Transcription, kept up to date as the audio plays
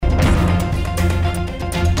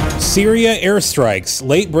Syria airstrikes,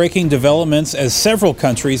 late-breaking developments as several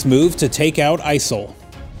countries move to take out ISIL.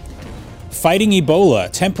 Fighting Ebola,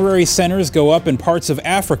 temporary centers go up in parts of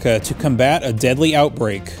Africa to combat a deadly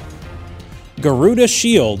outbreak. Garuda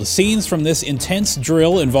Shield, scenes from this intense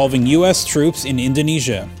drill involving U.S. troops in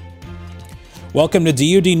Indonesia. Welcome to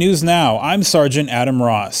DoD News Now. I'm Sergeant Adam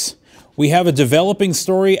Ross. We have a developing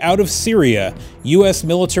story out of Syria. U.S.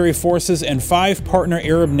 military forces and 5 partner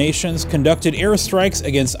Arab nations conducted airstrikes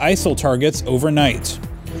against ISIL targets overnight.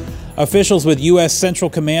 Officials with U.S. Central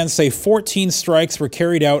Command say 14 strikes were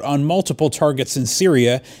carried out on multiple targets in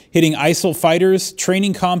Syria, hitting ISIL fighters,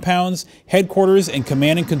 training compounds, headquarters, and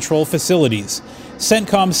command and control facilities.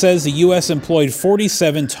 CENTCOM says the U.S. employed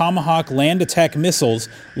 47 Tomahawk land attack missiles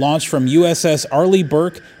launched from USS Arleigh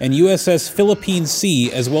Burke and USS Philippine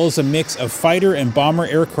Sea, as well as a mix of fighter and bomber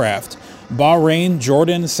aircraft. Bahrain,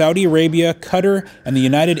 Jordan, Saudi Arabia, Qatar, and the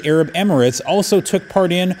United Arab Emirates also took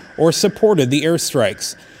part in or supported the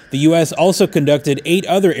airstrikes. The U.S. also conducted 8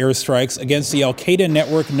 other airstrikes against the al-Qaeda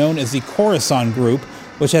network known as the Khorasan Group,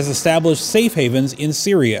 which has established safe havens in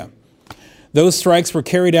Syria. Those strikes were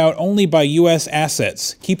carried out only by U.S.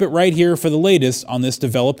 assets. Keep it right here for the latest on this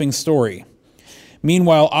developing story.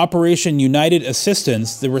 Meanwhile, Operation United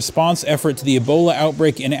Assistance, the response effort to the Ebola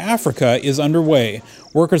outbreak in Africa, is underway.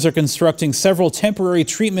 Workers are constructing several temporary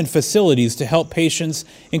treatment facilities to help patients,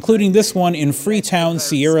 including this one in Freetown,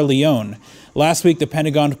 Sierra Leone. Last week, the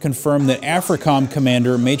Pentagon confirmed that AFRICOM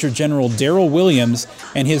Commander Major General Daryl Williams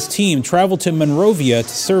and his team traveled to Monrovia to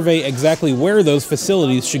survey exactly where those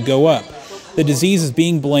facilities should go up. The disease is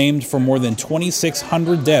being blamed for more than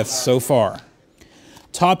 2,600 deaths so far.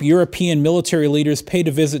 Top European military leaders paid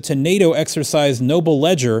a visit to NATO exercise Noble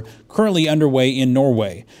Ledger, currently underway in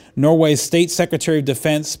Norway. Norway's State Secretary of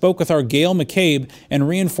Defense spoke with our Gail McCabe and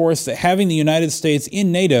reinforced that having the United States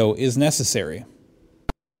in NATO is necessary.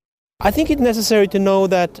 I think it's necessary to know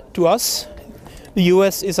that, to us, the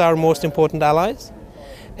U.S. is our most important allies,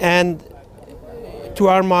 and to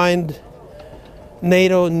our mind,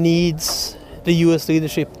 NATO needs the U.S.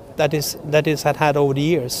 leadership that is had over the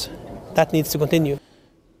years. That needs to continue.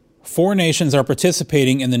 4 nations are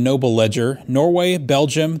participating in the Noble Ledger: Norway,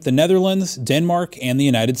 Belgium, the Netherlands, Denmark, and the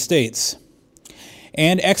United States.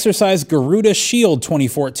 And Exercise Garuda Shield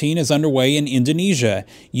 2014 is underway in Indonesia.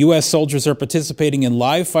 U.S. soldiers are participating in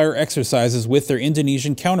live fire exercises with their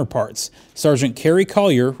Indonesian counterparts. Sergeant Kerry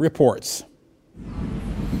Collier reports.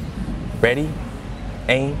 Ready,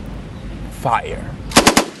 aim, fire.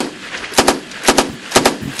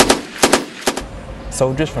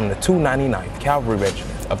 Soldiers from the 299th Cavalry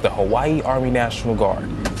Regiment of the Hawaii Army National Guard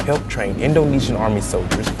helped train Indonesian Army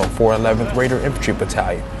soldiers from 411th Raider Infantry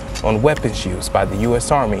Battalion on weapons used by the U.S.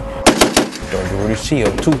 Army during Garuda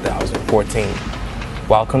Shield 2014.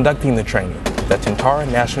 While conducting the training, the Tentara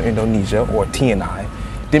Nasional Indonesia, or TNI,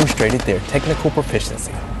 demonstrated their technical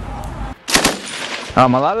proficiency. A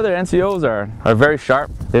lot of their NCOs are very sharp.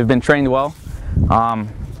 They've been trained well,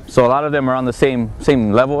 so a lot of them are on the same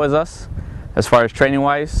level as us as far as training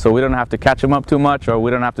wise, so we don't have to catch them up too much, or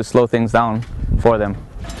we don't have to slow things down for them.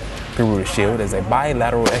 Garuda Shield is a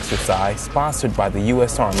bilateral exercise sponsored by the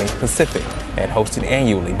U.S. Army Pacific and hosted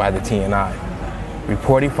annually by the TNI.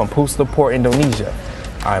 Reporting from Pusla Port, Indonesia,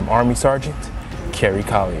 I'm Army Sergeant Kerry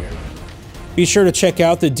Collier. Be sure to check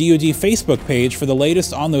out the DoD Facebook page for the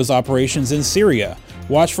latest on those operations in Syria.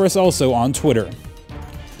 Watch for us also on Twitter.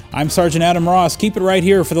 I'm Sergeant Adam Ross. Keep it right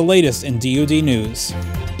here for the latest in DoD News.